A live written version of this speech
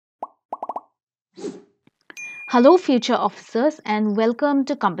Hello, future officers, and welcome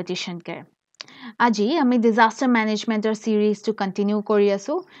to Competition Care. Aji, ami disaster management series to continue kori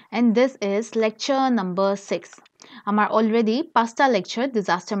asu, and this is lecture number 6. Amar already pasta lecture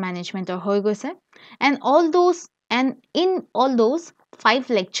disaster management hoi goise, and in all those 5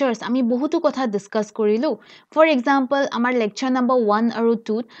 lectures ami bohutu kotha discuss korilu. For example, amar lecture number 1 aru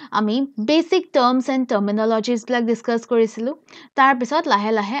 2 ami basic terms and terminologies blak discuss korisilu. Tar pisot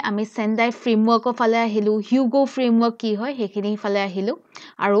lahe lahe ami Sendai framework fale ahilu, Hugo framework ki hoy hekhini fale ahilu.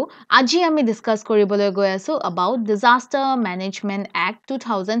 Aru aji ami discuss koribole goi asu about Disaster Management Act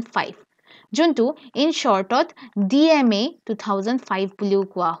 2005. Juntu in shortot DMA 2005 buliu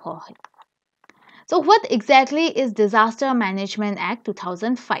koa hoy. So what exactly is Disaster Management Act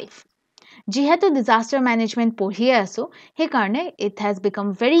 2005? Jihetu disaster management পঢ়িয়ে আছো হেকাৰণে it has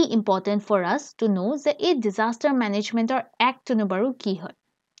become very important for us to know যে এই disaster management act নো বাৰু কি হয়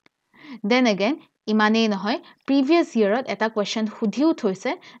then again ইমানেই নহয় previous year এটা question সুধিও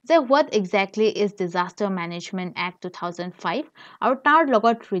থৈছে যে what exactly is Disaster Management Act 2005 আৰু তাৰ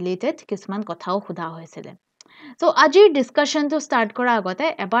লগত related কিছুমান কথাও সোধা হৈছিল So, আজিৰ discussion to start কৰা আগতে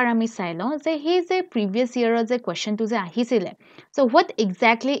এবাৰ আমি চাই লওঁ যে হে যে previous year যে question to যে আহিছিলে So, what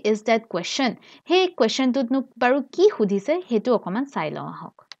exactly is that question? Hey question to নো বাৰু কি সুধিছে হেতু অকমান চাই লওঁ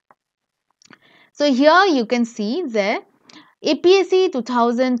আহক So, here you can see the APSC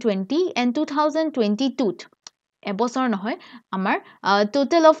 2020 and 2022 এবছৰ নহয় আমাৰ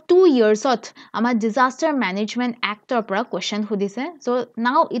total of 2 years আমাৰ Disaster Management Act পৰা question সুধিছে so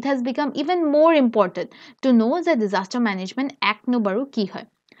now it has become even more important to know the Disaster Management Act নো বাৰু কি হয়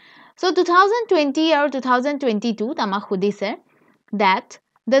so 2020 আৰু 2022 আমাক সুধিছে that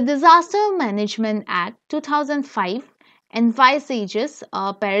the Disaster Management Act 2005 envisages a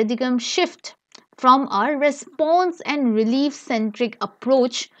paradigm shift from a response and relief centric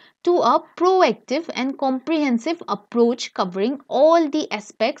approach to a proactive and comprehensive approach covering all the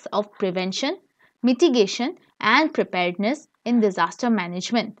aspects of prevention, mitigation, and preparedness in disaster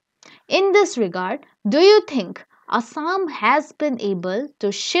management. In this regard, do you think Assam has been able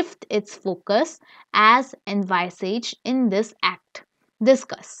to shift its focus as envisaged in this act?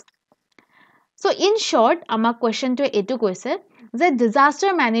 Discuss. So, in short, our question to etu koise যে Disaster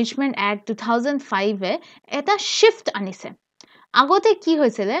Management Act 2005 এটা shift আনিছে আগতে কি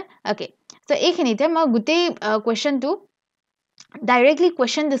হৈছিলে okay so এইখিনিতে মই গুটেই question টো directly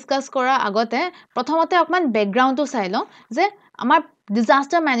question discuss কৰা আগতে প্ৰথমতে অকমান background টো চাই লওঁ যে আমাৰ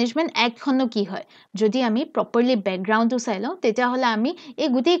Disaster Management Act খনো কি হয় যদি আমি properly background টো চাই লওঁ তেতিয়া হলে আমি এই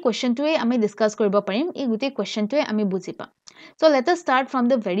গুটেই question টোৱে আমি discuss কৰিব পাৰিম এই গুটেই question টোৱে আমি বুজি পাম so let us start from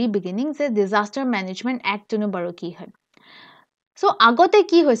the very beginning যে Disaster Management Act নো বাৰু কি হয় So, আগতে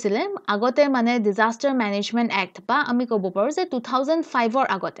কি হৈছিলে আগতে মানে Disaster Management Act বা আমি ক'ব পাৰো যে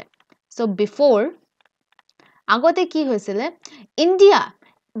 2005 আগতে So, before আগতে কি হৈছিলে India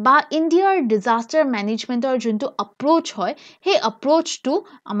বা Indiaৰ disaster management যোনটো approach হয় সেই approach টো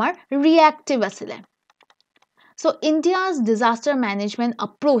আমাৰ reactive আছিলে So, India's disaster management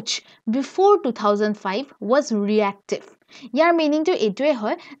approach before 2005 was reactive year meaning টো এইটোৱে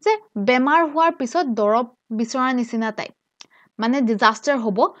হয় যে বেমাৰ হোৱাৰ পিছত দৰব বিচৰা নিচিনা টাইপ মানে disaster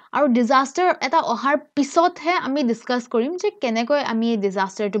হ'ব আৰু disaster এটা অহাৰ পিছতহে আমি discuss কৰিম যে কেনেকৈ আমি এই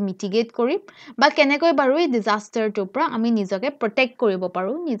disaster টো mitigate কৰিম বা কেনেকৈ বাৰু এই disaster টোৰ পৰা আমি নিজকে protect কৰিব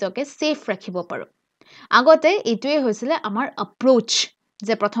পাৰো নিজকে safe ৰাখিব পাৰো আগতে এইটোৱে হৈছিলে আমাৰ approach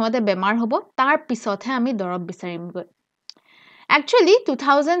যে প্ৰথমতে বেমাৰ হ'ব তাৰ পিছতহে আমি দৰব বিচাৰিম গৈ Actually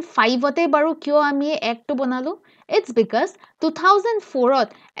 2005 তে বাৰু কিয় আমি একটো বনালো It's because 2004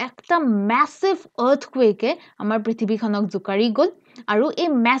 একটা massive earthquake আমাৰ পৃথিৱীখনক জুকাৰি গল আৰু এই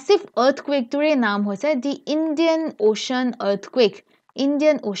massive earthquake টোৰে নাম হৈছে the Indian Ocean earthquake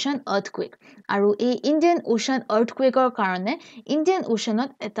আৰু এই Indian Ocean earthquake কাৰণে Indian Oceanত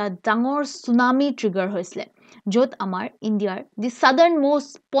এটা ডাঙৰ tsunami trigger হৈছিলে যত আমাৰ Indiaৰ the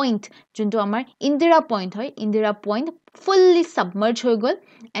southernmost point যোনটো আমাৰ Indira point হয় Indira point fully submerged হৈ গল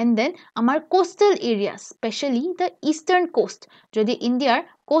and then আমাৰ coastal areas especially the eastern coast যদি Indiaৰ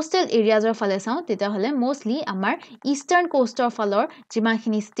coastal areas ফালে চাও তেতিয়া হলে mostly আমাৰ eastern coast ফালৰ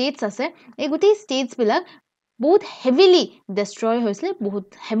যিমানখিনি states আছে এই গুটেই states বিলাক বহুত heavily destroy হৈছিলে বহুত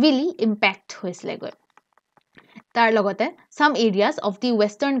heavily impact হৈছিলে গৈ তাৰ লগতে some areas of the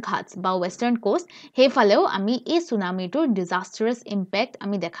western ghats বা western coast হেফালেও আমি এই tsunami টোৰ disastrous impact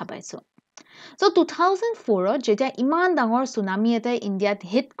আমি দেখা পাইছো So 2004 যেতিয়া ইমান ডাঙৰ tsunami এটা ইন্ডিয়াত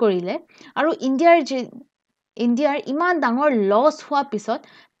হিট কৰিলে আৰু ইন্ডিয়াৰ ইমান ডাঙৰ লছ হোৱা পিছত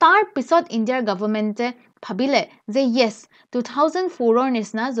তাৰ পিছত ইন্ডিয়াৰ গভৰ্ণমেন্টে ভাবিলে যে yes 2004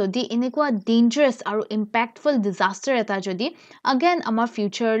 নিচিনা যদি এনেকুৱা dangerous আৰু impactful disaster এটা যদি again আমাৰ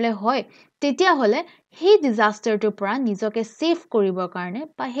futureলে হয় তেতিয়া হলে সেই disaster টোৰ পৰা নিজকে safe কৰিবৰ কাৰণে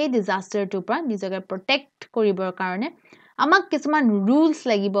বা সেই disaster টোৰ পৰা নিজকে protect কৰিবৰ কাৰণে আমাক কিছুমান rules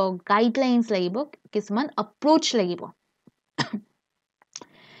লাগিব guidelines লাগিব কিছুমান approach লাগিব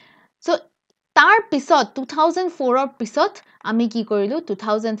so তাৰ পিছত 2004 ৰ পিছত আমি কি কৰিলো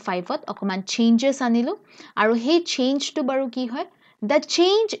 2005 ত অকমান changes আনিলো আৰু সেই change টো বাৰু কি হয় the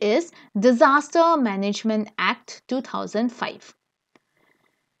change is Disaster Management Act 2005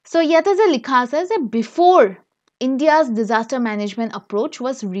 so ইয়াতে যে লিখা আছে যে before India's disaster management approach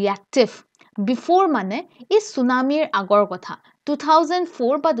was reactive before মানে এই tsunamiৰ আগৰ কথা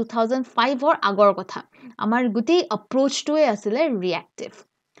 2004 বা 2005 ৰ আগৰ কথা আমাৰ গোটেই approach টোৱে আছিলে reactive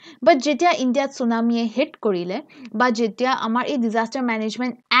But যেতিয়া India tsunami hit কৰিলে বা যেতিয়া আমাৰ এই disaster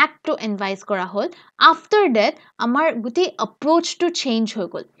management act to advise কৰা হল after that আমাৰ গুটি approach to change হৈ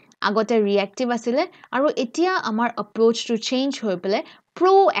গল আগতে reactive আছিলে আৰু এতিয়া আমাৰ approach to change হৈ পলে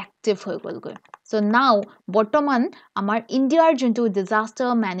proactive হৈ গল গৈ so now বৰ্তমান আমাৰ Indiaৰ যোনটো disaster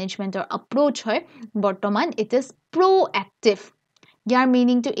management approach হয় বৰ্তমান it is proactive year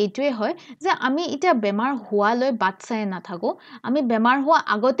meaning টো এইটোৱে হয় যে আমি এতিয়া বেমাৰ হোৱালৈ বাট চাই নাথাকো আমি বেমাৰ হোৱা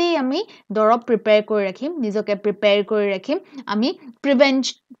আগতেই আমি দৰব প্ৰিপেয়াৰ কৰি ৰাখিম নিজকে প্ৰিপেয়াৰ কৰি ৰাখিম আমি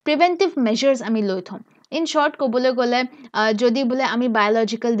preventive measures আমি লৈ থম in short কবলৈ গলে যদি বলে আমি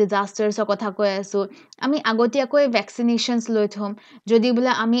biological disasters কথা কৈ আছো আমি আগতীয়াকৈ vaccinations লৈ থম যদি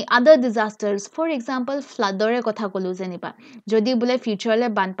বলে আমি other disasters for example floodৰ কথা কলো যেনিবা যদি বলে futureলে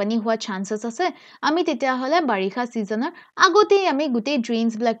বানপানী হোৱা chances আছে আমি তেতিয়া হলে বাৰিষা seasonৰ আগতেই আমি গোটেই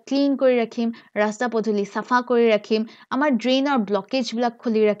drains বিলাক clean কৰি ৰাখিম ৰাস্তা পদূলি সাফা কৰি ৰাখিম আমাৰ drainৰ blockage বিলাক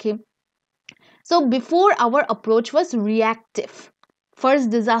খুলি ৰাখিম so before our approach was reactive first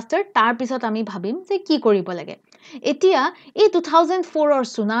disaster তাৰ পিছত আমি ভাবিম যে কি কৰিব লাগে এতিয়া এই 2004 ৰ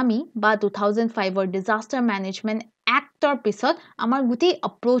tsunami বা 2005 ৰ disaster management act ৰ পিছত আমাৰ গোটেই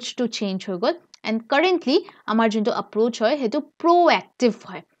approach to change হৈ গল and currently আমাৰ যোনটো approach হয় হেতু proactive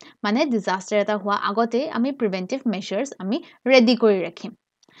হয় মানে disaster এটা হোৱা আগতে আমি preventive measures আমি ready কৰি ৰাখিম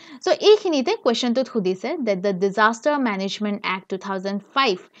so এইখিনিতে questionটোত খুদিছে that the Disaster Management Act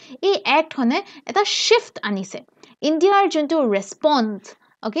 2005 এই act হনে এটা shift আনিছে Indiaৰ যোনটো response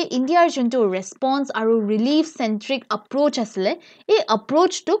okay Indiaৰ যোনটো response আৰু relief centric approach আছিলে এই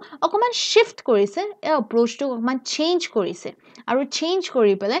approach টো অকমান shift কৰিছে এই approach টো অকমান change কৰিছে আৰু change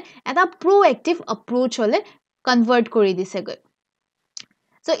কৰি পেলাই এটা proactive approach হলে convert কৰি দিছে গৈ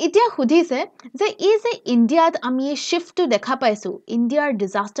So এতিয়া খুদিছে যে এই যে ইন্ডিয়াত আমি এই shift টো দেখা পাইছো ইন্ডিয়াৰ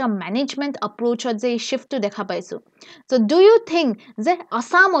disaster management approach যে এই shift টো দেখা পাইছো So do you think যে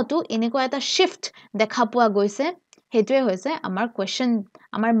আসামতো এনেকুৱা এটা shift দেখা পোৱা গৈছে হেতুৱে হৈছে আমাৰ question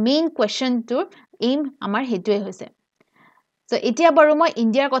আমাৰ main question টোৰ aim আমাৰ হেতুৱে হৈছে So এতিয়া বাৰু মই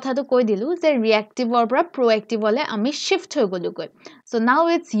ইন্ডিয়াৰ কথাটো কৈ দিলো যে reactive ৰ পৰা proactive হলে আমি shift হৈ গলো গৈ So now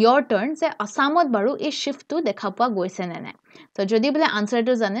it's your turn যে আসামত বাৰু এই shift টো দেখা পোৱা গৈছে নে নাই So যদি বলে answer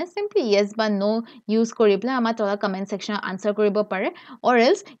টো জানে simply yes বা no use কৰি বলে আমাৰ তলা comment section answer কৰিব পাৰে or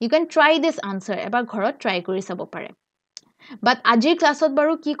else you can try this answer এবাৰ ঘৰত try কৰি চাব পাৰে But আজিৰ ক্লাছত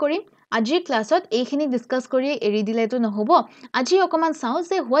বাৰু কি কৰিম আজিৰ ক্লাছত এইখিনি ডিসকাস কৰি এৰি দিলেতো নহব আজি অকমান চাও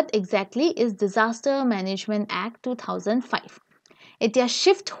যে what exactly is Disaster Management Act 2005 এতিয়া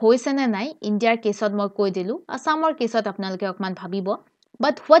shift হৈছে নে নাই ইন্ডিয়াৰ কেছত মই কৈ দিলো আসামৰ কেছত আপোনালোকে অকমান ভাবিব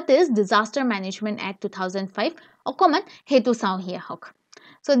But what is Disaster Management Act 2005 অকমান হেতু চাও হি আহক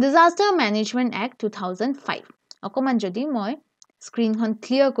So Disaster Management Act 2005 অকমান যদি মই স্ক্ৰিনখন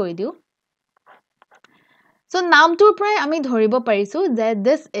ক্লিয়াৰ কৰি দিও So নামটোৰ পৰাই আমি ধৰিব পাৰিছো যে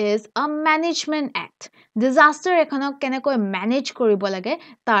this is a management act disaster এখনক কেনেকৈ manage কৰিব লাগে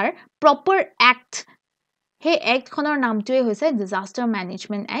তাৰ proper act হে act খনৰ নামটোৱে হৈছে Disaster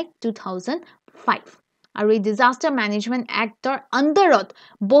Management Act 2005 আৰু এই Disaster Management Act ৰ আন্ডাৰত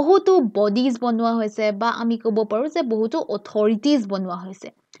বহুতো bodies বনোৱা হৈছে বা আমি ক'ব পাৰো যে বহুতো authorities বনোৱা হৈছে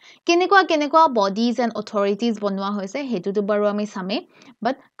কেনেকুৱা bodies and authorities বনোৱা হৈছে হেতুটো বাৰু আমি সামে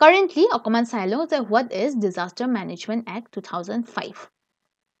but currently অকমান চাইলো যে what is Disaster Management Act 2005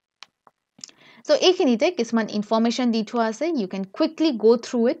 So এইখিনিতে কিছুমান information দি থোৱা আছে you can quickly go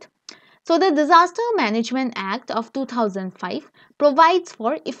through it So the Disaster Management Act of 2005 provides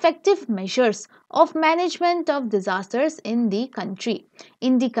for effective measures of management of disasters in the country.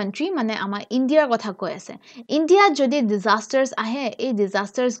 In the country মানে আমাৰ ইন্ডিয়াৰ কথা কৈ আছে। India যদি disasters আহে এই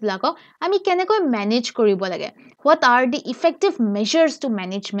disasters বিলাকক আমি কেনেকৈ manage কৰিব লাগে? What are the effective measures to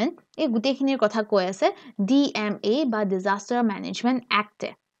management? এই গোটেইখিনিৰ কথা কৈ আছে DMA বা Disaster Management Act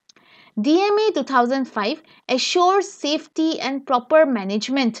DMA 2005 assures safety and proper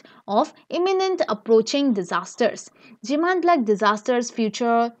management of imminent approaching disasters. Jiman black disasters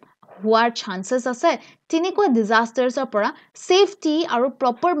future হোৱাৰ chances আছে তিনিকুৱা disasters পৰা safety আৰু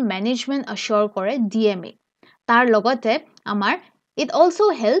proper management assure কৰে DMA. তাৰ লগতে আমাৰ it also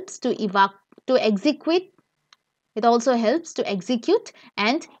helps to execute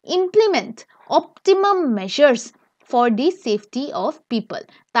and implement optimum measures for the safety of people.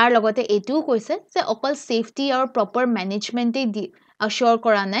 তাৰ লগতে এইটো কৈছে যে অকল safety আৰু proper management assure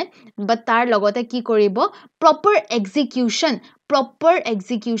কৰা নাই but তাৰ লগতে কি কৰিব proper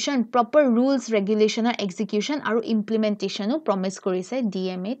execution proper rules regulation execution আৰু implementation promise কৰিছে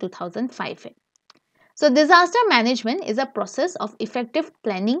DMA 2005 So disaster management is a process of effective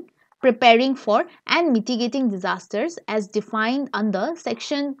planning, preparing for and mitigating disasters as defined under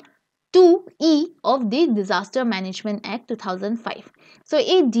Section 2E of the Disaster Management Act 2005. So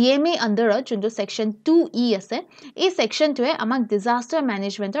a DMA under Section 2E ase, a section to amak disaster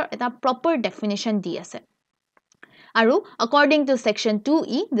management or a proper definition di ase. Aru, according to Section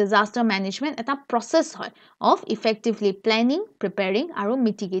 2E, disaster management is a process of effectively planning, preparing, aru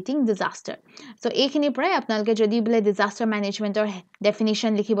mitigating disaster. So, ekhini pray apnalke jodi bole disaster management or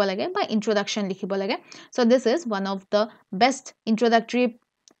definition likhibo lage ba introduction likhibo lage. So, this is one of the best introductory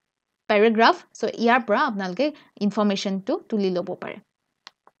paragraph. So, iar pra apnalke information to tuli lobo pare.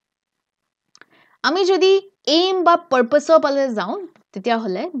 Ami jodi aim ba purpose pale jaun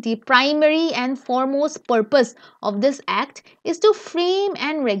the primary and foremost purpose of this act is to frame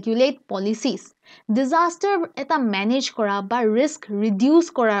and regulate policies. Disaster eta manage kora ba risk reduce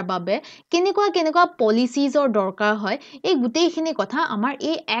korar babe kenekwa policies or dorkar hoy ei gutei khini kotha amar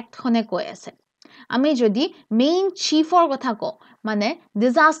ei act khone koi ase. Ami jodi main chief or kotha ko mane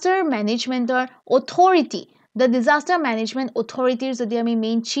disaster management or authority The disaster management authorities jodi ami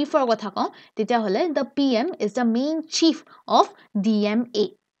main chief or kotha kau tetia hole the PM is the main chief of DMA.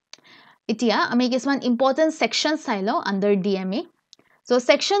 Itia ami kisman important sections sailo under DMA. So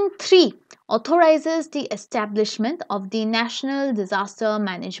section 3 authorizes the establishment of the National Disaster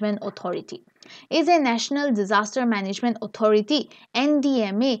Management Authority. Is a National Disaster Management Authority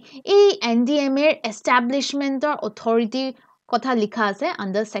NDMA. A NDMA establishment or authority kotha likha ase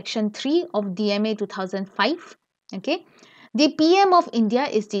under section 3 of DMA 2005. Okay. The PM of India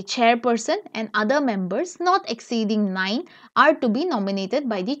is the chairperson and other members not exceeding 9 are to be nominated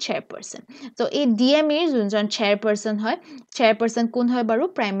by the chairperson. So a DMA junjon chairperson hoy kun hoy baru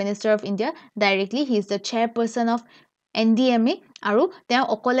Prime Minister of India directly he is the chairperson of NDMA aru teo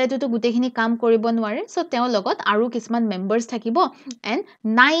okole to gutekhini kam koribo nware so teo logot aru kisman members thakibo and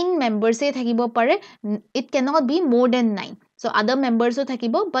 9 members e thakibo pare it cannot be more than 9 so other members o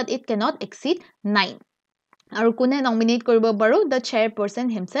thakibo but it cannot exceed 9 aru kune nominate koribo paru the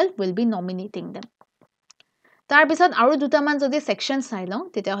chairperson himself will be nominating them tar bisot aru duta man jodi section sai long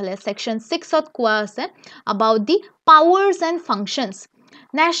tetia hole section 6 ot koa ase about the powers and functions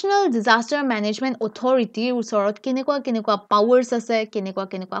National Disaster Management Authority usorot kenekwa powers ase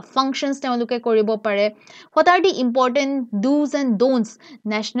kenekwa functions teoluke koribo pare what are the important do's and don'ts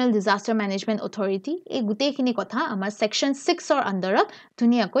National Disaster Management Authority ei gutei khini kotha amar section 6 or under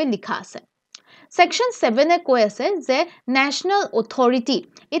dunia koi likha ase Section 7 e koi ase je national authority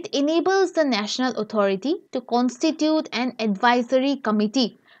it enables the national authority to constitute an advisory committee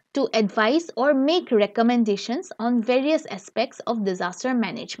to advise or make recommendations on various aspects of disaster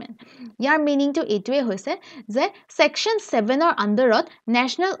management. Yar meaning to etwe hoise je section 7 or under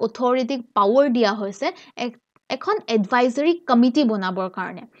national authority power dia hoise এখন advisory committee bonabor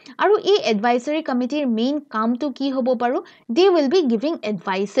karone aru ei advisory committee main kam to ki hobo paru they will be giving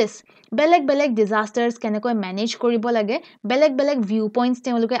advices beleg disasters kenekoi manage koribo lage beleg viewpoints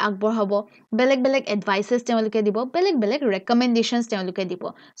teoluke agbor hobo beleg advices teoluke dibo beleg recommendations teoluke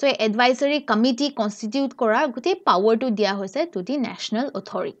dibo so a advisory committee constitute korar guti power to dia hoise to the national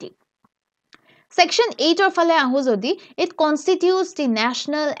authority Section 8 or fale ahu jodi it constitutes the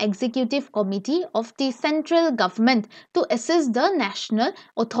National Executive Committee of the central government to assist the national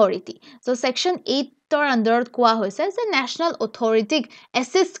authority. So section 8 or under koa hoise je national authority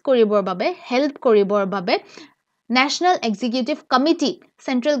assist koribor babe help koribor babe National Executive Committee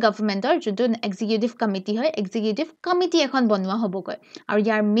Central Government or joto executive committee hoy executive committee ekhon bonwa hobo koi aru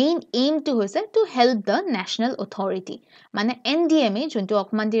yar main aim to hoise to help the national authority mane NDMA jonto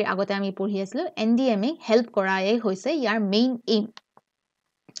okmandir agote ami porhi aslo NDMA help koraye hoise yar main aim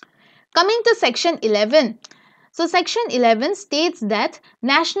Coming to section 11 So section 11 states that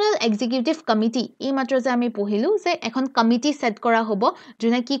National Executive Committee ei matro je ami pohilu je ekhon committee set kora hobo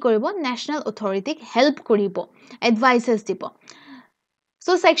june ki koribo national authority help koribo advices dibo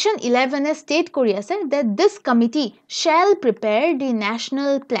So section 11 state কৰি আছে that this committee shall prepare the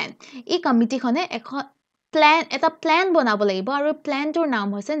national plan. এই committee খনে এটা plan বনাব লাগিব আৰু plan টোৰ নাম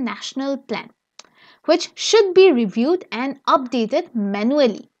হৈছে national plan, which should be reviewed and updated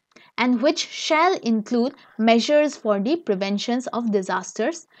manually, and which shall include measures for the prevention of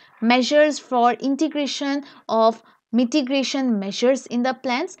disasters, measures for integration of mitigation measures in the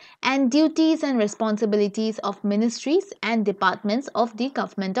plans, and duties and responsibilities of ministries and departments of the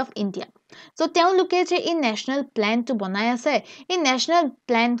government of India. So তেওঁলোকে যে এই national plan টো বনাই আছে, এই national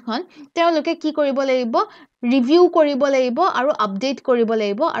plan খন তেওঁলোকে কি কৰিব লাগিব, review কৰিব লাগিব আৰু update কৰিব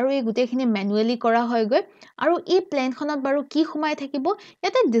লাগিব আৰু এই গুটেখিনি manually কৰা হয় গৈ আৰু এই plan খনত বাৰু কি সোমাই থাকিব,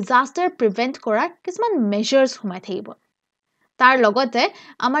 ইয়াতে disaster prevent কৰাৰ কিছুমান measures সোমাই থাকিব। তাৰ লগতে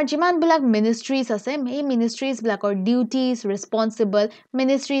আমাৰ যিমান বিলাক ministries আছে, এই ministries বিলাকৰ duties, responsible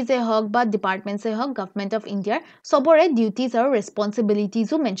ministries হওক বা departments হওক government of India সবৰে duties আৰু responsibilities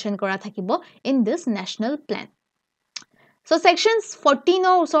mention কৰা থাকিব in this national plan. So section 14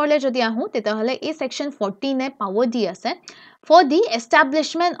 ওচৰলে যদি আহো তেতিয়াহলে এই section 14 power দি আছে for the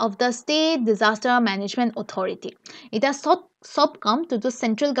establishment of the state disaster management authority. এটা সব কাম তো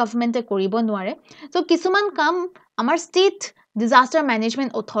central government কৰিব নোৱাৰে, so কিছুমান কাম আমাৰ state disaster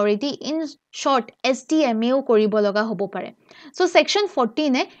management authority in short SDMA কৰিব লগা হ'ব পাৰে। so section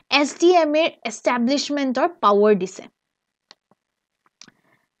 14 SDMA establishment power দিছে।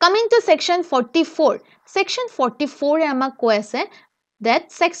 Coming to section 44, section 44 আমাক কৈ আছে that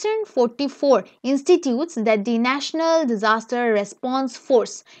section 44 institutes that the National Disaster Response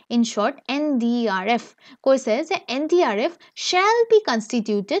Force, in short NDRF, কৈছে যে NDRF shall be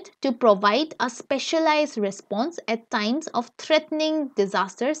constituted to provide a specialized response at times of threatening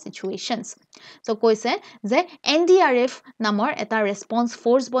disaster situations. So কৈছে যে NDRF নামৰ এটা response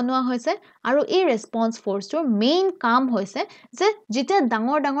force বনোৱা হৈছে আৰু এই response force টোৰ main কাম হৈছে যে যেতিয়া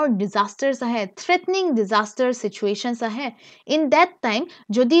ডাঙৰ disasters আহে, threatening disaster situations আহে, in that time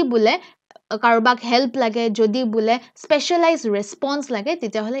যদি বোলে কাৰোবাক help লাগে, যদি বোলে specialized response লাগে,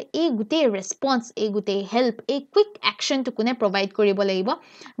 তেতিয়াহলে এই গুটেই response, এই গুটেই help, এই quick action টো কোনে provide কৰিব লাগিব,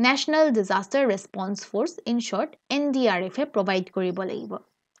 National Disaster Response Force, in short NDRF provide কৰিব লাগিব।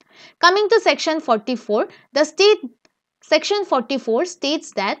 Coming to section 44, section 44 states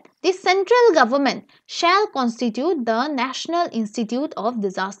that the central government shall constitute the National Institute of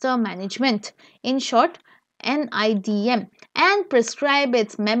Disaster Management, in short NIDM, and prescribe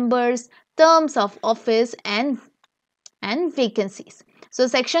its members, terms of office and vacancies. So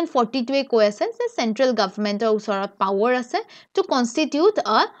section 42 কৈ আছে যে central government ওচৰত power আছে to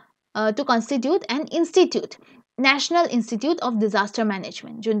constitute an institute, National Institute of Disaster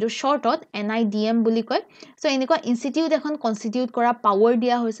Management, যোনটো shortত NIDM বুলি কয়। so এনেকুৱা institute এখন constitute কৰা power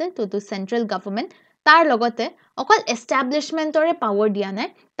দিয়া হৈছে to central government। তাৰ লগতে অকল establishmentৰে power দিয়া নাই,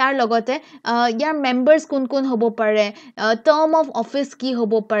 তাৰ লগতে ইয়াৰ members কোন হ'ব পাৰে, term of office কি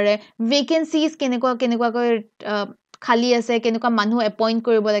হ'ব পাৰে, vacancies কেনেকুৱা খালি আছে, কেনেকুৱা মানুহ appoint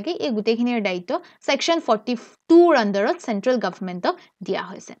কৰিব লাগে, এই গুটেখিনিৰ দায়িত্ব section 42 ৰ আন্ডাৰত central governmentক দিয়া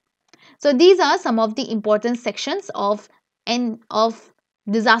হৈছে। So these are some of the important sections of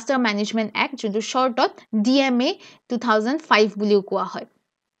Disaster Management Act, যোনটো shortত DMA 2005 বুলিও কোৱা হয়।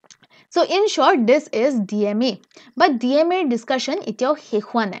 So in short, this is DMA, but DMA discussion এতিয়াও শেষ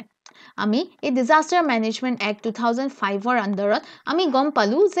হোৱা নাই। আমি এই Disaster Management Act 2005 ৰ আন্ডাৰত আমি গম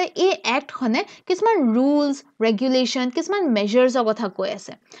পালো যে এই act খনে কিছুমান rules, regulation, কিছুমান measures কথা কৈ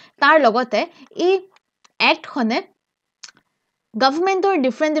আছে। তাৰ লগতে এই act খনে government or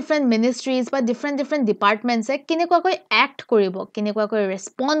different ministries বা different departments কেনেকুৱাকৈ act কৰিব, কেনেকুৱাকৈ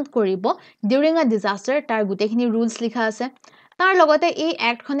respond কৰিব during a disaster, তাৰ গুটেখিনি rules লিখা আছে। তাৰ লগতে এই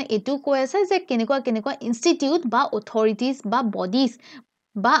act খনে এটো কৈ আছে যে কেনেকুৱা institute বা authorities বা bodies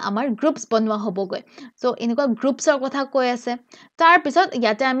বা আমাৰ groups বনোৱা হ'বগৈ। so এনেকুৱা groupsৰ কথা কৈ আছে। তাৰ পিছত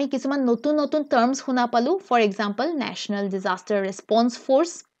ইয়াতে আমি কিছুমান নতুন terms শুনা পালো, for example National Disaster Response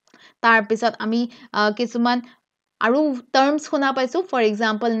Force। তাৰ পিছত আমি কিছুমান আৰু terms শুনা পাইছো, for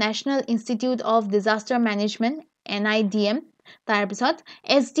example National Institute of Disaster Management NIDM। তাৰ পিছত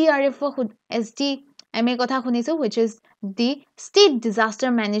SDMA কথা শুনিছো, which is the State Disaster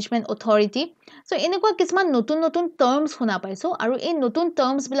Management Authority। so এনেকুৱা কিছুমান নতুন terms শুনা পাইছো আৰু এই নতুন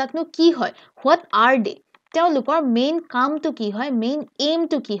terms বিলাকনো কি হয়, what are they, তেওঁলোকৰ main কামটো কি হয়, main aim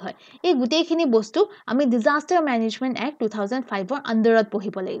টো কি হয়, এই গুটেইখিনি বস্তু আমি Disaster Management Act 2005 ৰ আন্ডাৰত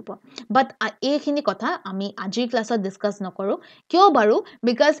পঢ়িব লাগিব। but এইখিনি কথা আমি আজিৰ ক্লাছত ডিসকাস নকৰো, কিয় বাৰু,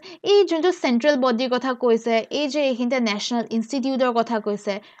 because এই যোনটো central body কথা কৈছে, এই যে এইখিনিতে National Institute ৰ কথা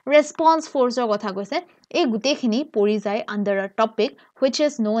কৈছে, Response Force ৰ কথা কৈছে, এই গুটেইখিনি পৰি যায় under a topic which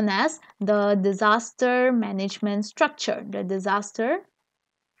is known as the Disaster Management Structure, the Disaster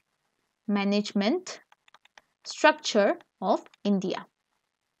management structure of India.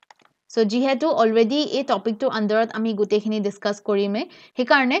 So jihetu already a topic to underat ami gutekhini discuss korime he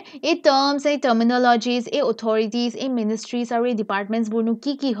karone a terms a terminologies a authorities a ministries aru departments burnu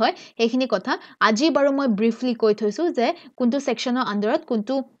ki hoy hekhini kotha aji baru moi briefly koi thoisu je kuntu section underat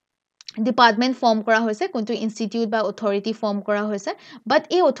kuntu department form kora hoise kuntu institute ba authority form kora hoise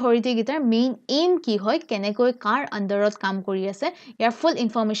but a authority gitar main aim ki hoy kenekoi kar underat kam kori ase yar full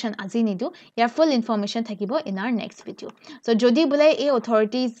information aji nidu yar full information thakibo in our next video so jodi bole a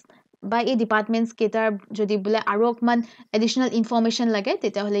authorities by a departments ketar jodi bole aro okman additional information lage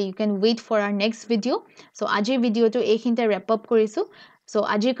teta hole you can wait for our next video so ajir video to ekhinte wrap up korisu so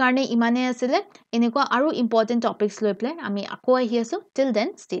ajir karne imane asile eneko aro important topics loi play ami ako ahi asu till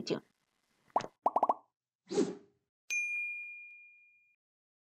then stay tuned